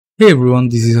Hey everyone,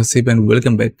 this is Hasib and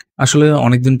welcome back. আসলে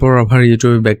অনেকদিন পর আবার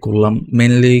ইউটিউবে ব্যাক করলাম।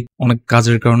 মেইনলি অনেক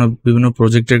কাজের কারণে, বিভিন্ন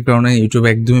প্রজেক্টের কারণে ইউটিউবে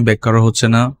একদমই ব্যাক করা হচ্ছে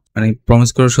না। মানে প্রমিস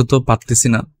করার সত্ত্বেও পারতেছি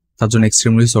না, তার জন্য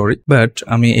এক্সট্রিমলি সরি। বাট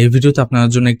আমি এই ভিডিওতে আপনার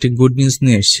জন্য একটি গুড নিউজ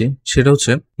নিয়ে এসেছি। সেটা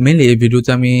হচ্ছে মেইনলি এই ভিডিওতে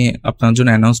আমি আপনার জন্য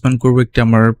অ্যানাউন্সমেন্ট করবো একটি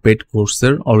আমার পেড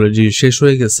কোর্সের। অলরেডি শেষ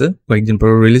হয়ে গেছে, কয়েকদিন পর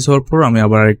রিলিজ হওয়ার পর আমি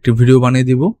আবার একটি ভিডিও বানিয়ে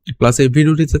দিব। প্লাস এই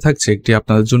ভিডিওটিতে থাকছে একটি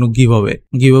আপনাদের জন্য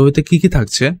গিভঅ্যাওয়েতে কি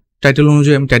থাকছে টাইটেল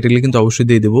অনুযায়ী আমি টাইটেলে কিন্তু অবশ্যই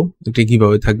দিয়ে দেবো একটি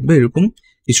গিভঅ্যাওয়ে থাকবে এরকম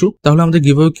কিছু। তাহলে আমাদের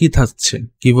গিভঅ্যাওয়ে কি থাকছে?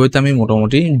 গিভঅ্যাওয়েতে আমি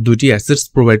মোটামুটি দুটি অ্যাসেটস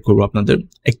প্রোভাইড করবো আপনাদের।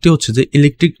 একটি হচ্ছে যে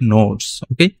ইলেকট্রিক নোটস।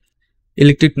 ওকে,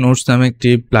 ইলেকট্রিক নোটস নামে একটি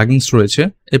প্লাগইনস রয়েছে।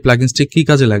 এই প্লাগইনসটি কি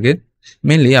কাজে লাগে?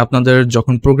 মেইনলি আপনাদের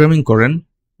যখন প্রোগ্রামিং করেন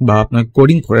বা আপনার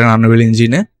কোডিং করেন আনরিয়েল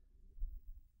ইঞ্জিনে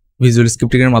ভিজুয়াল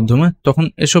স্ক্রিপ্টিং এর মাধ্যমে, তখন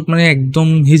এসব মানে একদম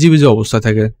হিজিবিজি অবস্থা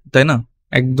থাকে, তাই না?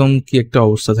 একদম কি একটা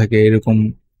অবস্থা থাকে, এরকম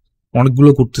অনেকগুলো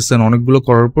করতেছেন, অনেকগুলো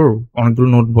করার পর অনেকগুলো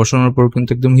নোট বসানোর পর কিন্তু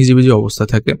একদম হিজিবিজি অবস্থা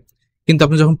থাকে। কিন্তু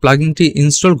আপনি যখন প্লাগইনটি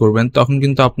ইনস্টল করবেন তখন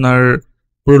কিন্তু আপনার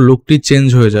পুরো লুকটি চেঞ্জ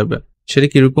হয়ে যাবে। সেটা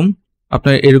কিরকম?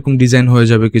 আপনার এরকম ডিজাইন হয়ে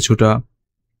যাবে কিছুটা।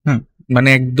 মানে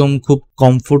একদম খুব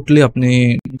কমফোর্টলি আপনি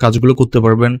কাজগুলো করতে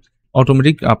পারবেন।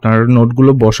 অটোমেটিক আপনার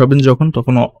নোটগুলো বসাবেন যখন,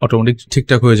 তখন অটোমেটিক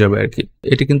ঠিকঠাক হয়ে যাবে আর কি।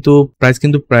 এটি কিন্তু প্রাইস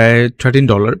কিন্তু প্রায়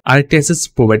 $13। আরেকটি অ্যাসেস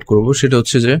প্রোভাইড করবো, সেটা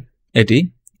হচ্ছে যে এটি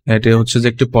হচ্ছে যে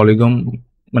একটি পলিগন,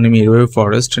 মানে মিরওয়েভ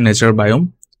ফরেস্ট নেচার বায়োম।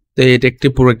 তো এটা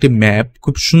পুরো একটি ম্যাপ,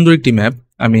 খুব সুন্দর একটি ম্যাপ।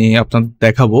 আমি আপনাদের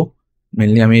দেখাবো।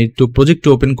 মেনলি আমি একটু প্রজেক্ট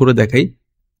ওপেন করে দেখাই,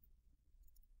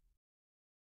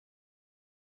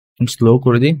 স্লো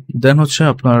করে দিই। দেন হচ্ছে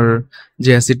আপনার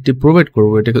যে অ্যাসেটটি প্রোভাইড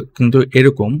করবো এটা কিন্তু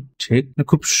এরকম, ঠিক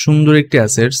খুব সুন্দর একটি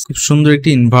অ্যাসেটস, খুব সুন্দর একটি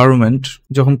এনভায়রনমেন্ট।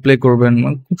 যখন প্লে করবেন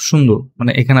মানে খুব সুন্দর,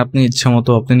 মানে এখানে আপনি ইচ্ছা মতো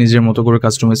আপনি নিজের মতো করে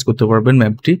কাস্টমাইজ করতে পারবেন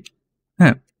ম্যাপটি।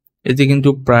 হ্যাঁ, এতে কিন্তু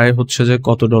প্রায় হচ্ছে যে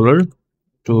কত ডলার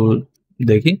তো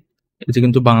দেখি। এতে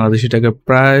কিন্তু বাংলাদেশি টাকা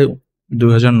প্রায়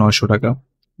 2900 টাকা,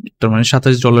 তার মানে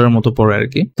 $27 মতো পড়ে আর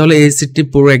কি। তাহলে এই সিটটি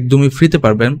পুরো একদমই ফ্রিতে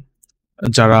পারবেন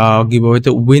যারা গিভঅ্যাওয়েতে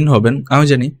উইন হবেন। আমি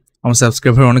জানি আমার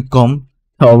সাবস্ক্রাইবার অনেক কম,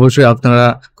 অবশ্যই আপনারা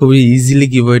খুবই ইজিলি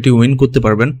গিভঅ্যাওয়েটি উইন করতে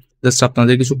পারবেন। জাস্ট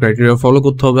আপনাদের কিছু ক্রাইটেরিয়া ফলো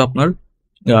করতে হবে আপনার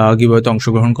গিভঅ্যাওয়েতে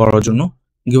অংশগ্রহণ করার জন্য।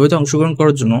 গিভঅ্যাওয়েতে অংশগ্রহণ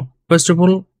করার জন্য ফার্স্ট অফ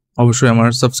অল অবশ্যই আমার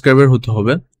সাবস্ক্রাইবার হতে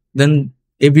হবে। দেন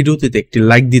এই ভিডিওতে একটি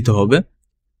লাইক দিতে হবে।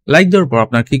 লাইক দেওয়ার পর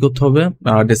আপনার কি করতে হবে,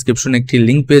 ডেসক্রিপশনে একটি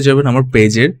লিঙ্ক পেয়ে যাবেন আমার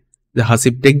পেজের, যে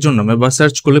হাসিব টেকজন নামে, বা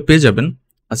সার্চ করলে পেয়ে যাবেন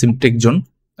হাসিব টেকজন।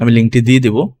 আমি লিঙ্কটি দিয়ে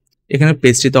দেবো। এখানে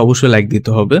পেজটিতে অবশ্যই লাইক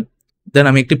দিতে হবে। দেন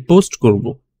আমি একটি পোস্ট করব,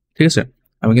 ঠিক আছে?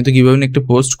 আমি কিন্তু কিভাবে একটা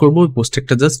পোস্ট করব, ওই পোস্টে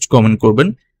একটা জাস্ট কমেন্ট করবেন।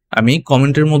 আমি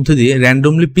কমেন্টের মধ্যে দিয়ে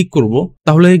র্যান্ডমলি পিক করব।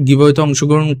 তাহলে গিভঅ্যাওয়েতে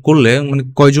অংশগ্রহণ করলে মানে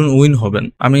কয়জন উইন হবেন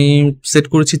আমি সেট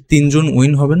করেছি, 3 জন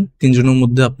উইন হবেন। 3 জনের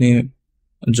মধ্যে আপনি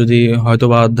যদি হয়তো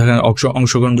বা দেখেন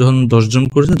অংশগ্রহণ যখন 10 জন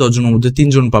করেছে, 10 জনের মধ্যে 3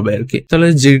 জন পাবে আর কি। তাহলে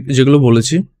যেগুলো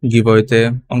বলেছি গিভঅ্যাওয়েতে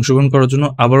অংশগ্রহণ করার জন্য,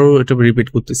 আবারও এটা রিপিট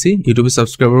করতেছি, ইউটিউবে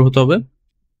সাবস্ক্রাইবার হতে হবে,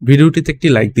 ভিডিওটিতে একটি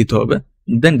লাইক দিতে হবে,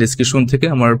 দেন ডেসক্রিপশন থেকে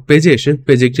আমার পেজে এসে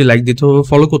পেজে একটি লাইক দিতে হবে,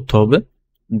 ফলো করতে হবে।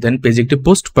 দেন পেজে একটি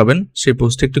পোস্ট পাবেন, সেই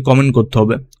পোস্টে একটি কমেন্ট করতে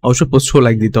হবে, অবশ্যই পোস্টও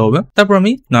লাইক দিতে হবে। তারপর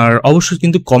আমি আর অবশ্যই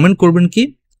কিন্তু কমেন্ট করবেন। কি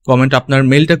কমেন্ট? আপনার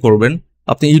মেইলটা করবেন।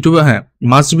 আপনি ইউটিউবে, হ্যাঁ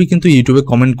মাস্ট বি কিন্তু ইউটিউবে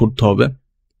কমেন্ট করতে হবে।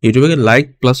 ইউটিউবে লাইক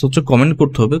প্লাস হচ্ছে কমেন্ট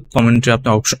করতে হবে। কমেন্টে আপনি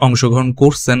অংশগ্রহণ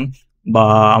করছেন বা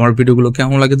আমার ভিডিওগুলো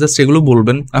কেমন লাগে জাস্ট এগুলো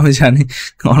বলবেন। আমি জানি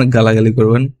অনেক গালাগালি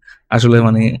করবেন, আসলে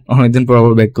মানে অনেকদিন পর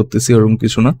আবার ব্যাক করতেছি, ওরকম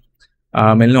কিছু না।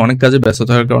 মেনলি অনেক কাজে ব্যস্ত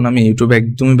থাকার কারণে আমি ইউটিউবে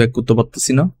একদমই ব্যাক করতে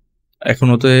পারতেছি না। এখন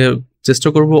হতে চেষ্টা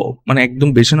করব মানে একদম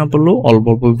বেশি না পড়লেও অল্প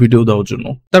অল্প ভিডিও দেওয়ার জন্য।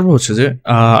 তারপর হচ্ছে যে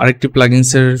আরেকটি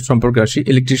প্লাগইনস এর সম্পর্কে আসি,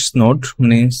 ইলেকট্রিক নোট।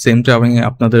 মানে সেমটা আমি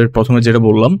আপনাদের প্রথমে যেটা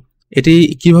বললাম, এটি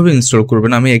কিভাবে ইনস্টল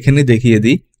করবেন আমি এখানে দেখিয়ে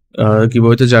দিই।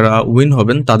 কিভাবে যারা উইন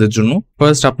হবেন তাদের জন্য।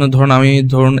 ফার্স্ট আপনার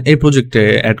ধরুন এই প্রজেক্টে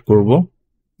অ্যাড করব,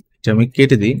 আমি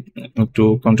কেটে দিই, একটু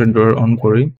কন্টেন্ট অন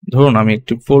করি। ধরুন আমি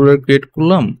একটি ফোল্ডার ক্রিয়েট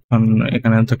করলাম,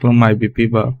 এখানে থাকলাম মাই বিপি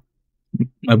বা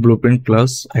ব্লুপ্রিন্ট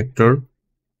ক্লাস অ্যাক্টর।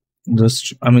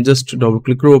 আমি জাস্ট ডবল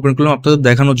ক্লিক করে ওপেন করলাম আপনাদের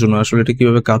দেখানোর জন্য আসলে এটা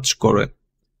কিভাবে কাজ করে,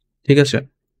 ঠিক আছে?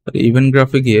 ইভেন্ট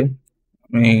গ্রাফে গিয়ে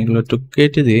আমি এগুলো একটু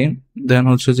কেটে দিই। দেন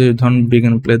হচ্ছে যে ধরুন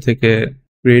বিগিন প্লে থেকে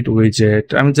ক্রিয়েট উইজেট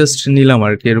আমি জাস্ট নিলাম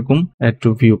আর কি, এরকম অ্যাড টু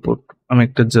ভিউ পোর্ট। আমি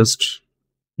একটা জাস্ট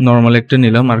নর্মাল একটা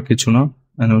নিলাম, আর কিছু না।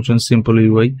 অ্যানিমেশন সিম্পল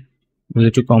ইউআই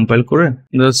একটু কম্পাইল করে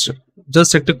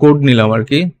জাস্ট একটা কোড নিলাম আর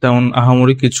কি, তেমন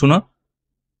আহামরি কিছু না।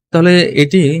 তাহলে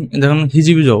এটি দেখুন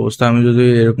হিজিবিজি অবস্থা। আমি যদি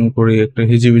এরকম করি, একটা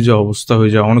হিজিবিজি অবস্থা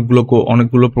হয়ে যায়,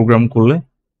 অনেকগুলো প্রোগ্রাম করলে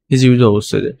হিজিবিজি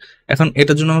অবস্থা হয়ে যায়। এখন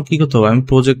এটার জন্য আমার কি করতে হবে, আমি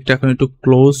প্রজেক্টটা এখন একটু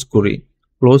ক্লোজ করি।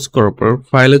 ক্লোজ করার পর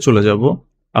ফাইলে চলে যাব।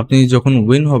 আপনি যখন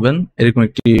উইন হবেন এরকম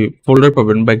একটি ফোল্ডার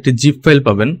পাবেন বা একটি জিপ ফাইল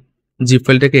পাবেন। জিপ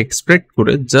ফাইলটাকে এক্সট্রাক্ট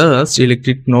করে জাস্ট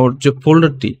ইলেকট্রিক নোট যে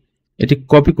ফোল্ডারটি এটি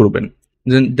কপি করবেন।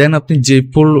 দেন আপনি যে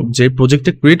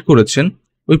প্রজেক্টটা ক্রিয়েট করেছেন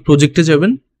ওই প্রজেক্টে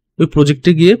যাবেন, ওই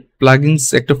প্রজেক্টে গিয়ে প্লাগইনস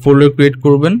একটা ফোল্ডার ক্রিয়েট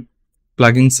করবেন,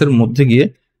 প্লাগইনস এর মধ্যে গিয়ে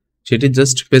সেটি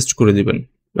জাস্ট পেস্ট করে দিবেন,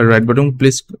 রাইট বাটন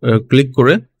প্লেস ক্লিক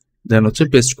করে দেন হচ্ছে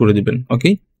পেস্ট করে দিবেন। ওকে,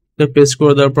 তো পেস্ট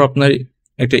করে দেওয়ার পর আপনার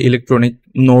একটা ইলেকট্রনিক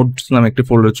নোটস নামে একটি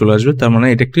ফোল্ডার চলে আসবে, তার মানে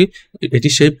এটি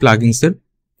সেই প্লাগইনস এর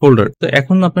ফোল্ডার। তো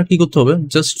এখন আপনার কি করতে হবে,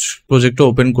 জাস্ট প্রজেক্টটা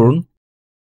ওপেন করুন।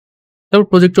 তারপর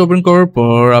প্রজেক্টটা ওপেন করার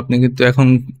পর আপনি কিন্তু এখন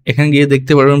এখানে গিয়ে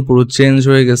দেখতে পারবেন পুরো চেঞ্জ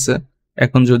হয়ে গেছে।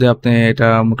 এখন যদি আপনি এটা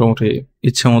মোটামুটি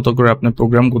ইচ্ছা মতো করে আপনি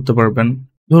প্রোগ্রাম করতে পারবেন।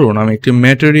 ধরুন আমি একটি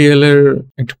ম্যাটেরিয়ালের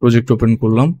একটা প্রজেক্ট ওপেন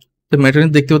করলাম, তো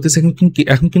ম্যাটেরিয়াল দেখতে পাচ্ছি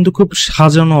এখন কিন্তু খুব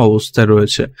সাজানো অবস্থায়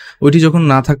রয়েছে। ওইটি যখন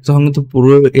না থাকতো তখন কিন্তু পুরো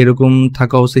এরকম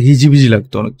থাকা অবস্থায় হিজিবিজি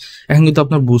লাগতো অনেক। এখন কিন্তু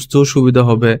আপনার বুঝতেও সুবিধা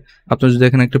হবে। আপনি যদি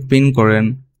এখানে একটা পিন করেন,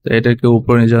 তো এটাকে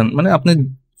উপরে নিয়ে যান, মানে আপনি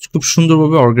খুব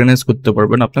সুন্দরভাবে অর্গানাইজ করতে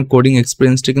পারবেন, আপনার কোডিং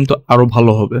এক্সপিরিয়েন্সটা কিন্তু আরো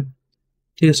ভালো হবে।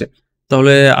 ঠিক আছে,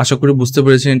 তাহলে আশা করি বুঝতে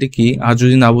পেরেছেন এটি কি। আর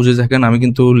যদি না বুঝে থাকেন আমি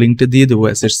কিন্তু লিঙ্কটা দিয়ে দেবো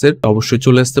অ্যাসেটস এর, অবশ্যই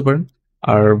চলে আসতে পারেন।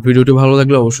 আর ভিডিওটি ভালো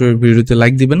লাগলে অবশ্যই ভিডিওতে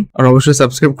লাইক দিবেন, আর অবশ্যই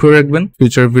সাবস্ক্রাইব করে রাখবেন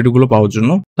ফিউচার ভিডিওগুলো পাওয়ার জন্য।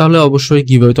 তাহলে অবশ্যই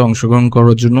গিভওয়েতে অংশগ্রহণ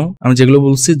করার জন্য আমি যেগুলো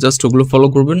বলছি জাস্ট ওগুলো ফলো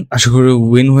করবেন, আশা করি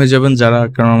উইন হয়ে যাবেন যারা,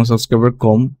 কারণ আমার সাবস্ক্রাইবার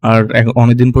কম। আর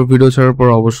অনেকদিন পর ভিডিও ছাড়ার পর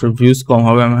অবশ্যই ভিউজ কম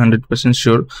হবে, আমি 100%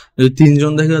 শিওর। যদি 3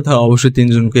 জন দেখে তাহলে অবশ্যই 3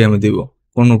 জনকে আমি দিব,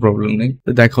 কোনো প্রবলেম নেই।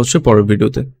 দেখা হচ্ছে পরের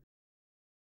ভিডিওতে।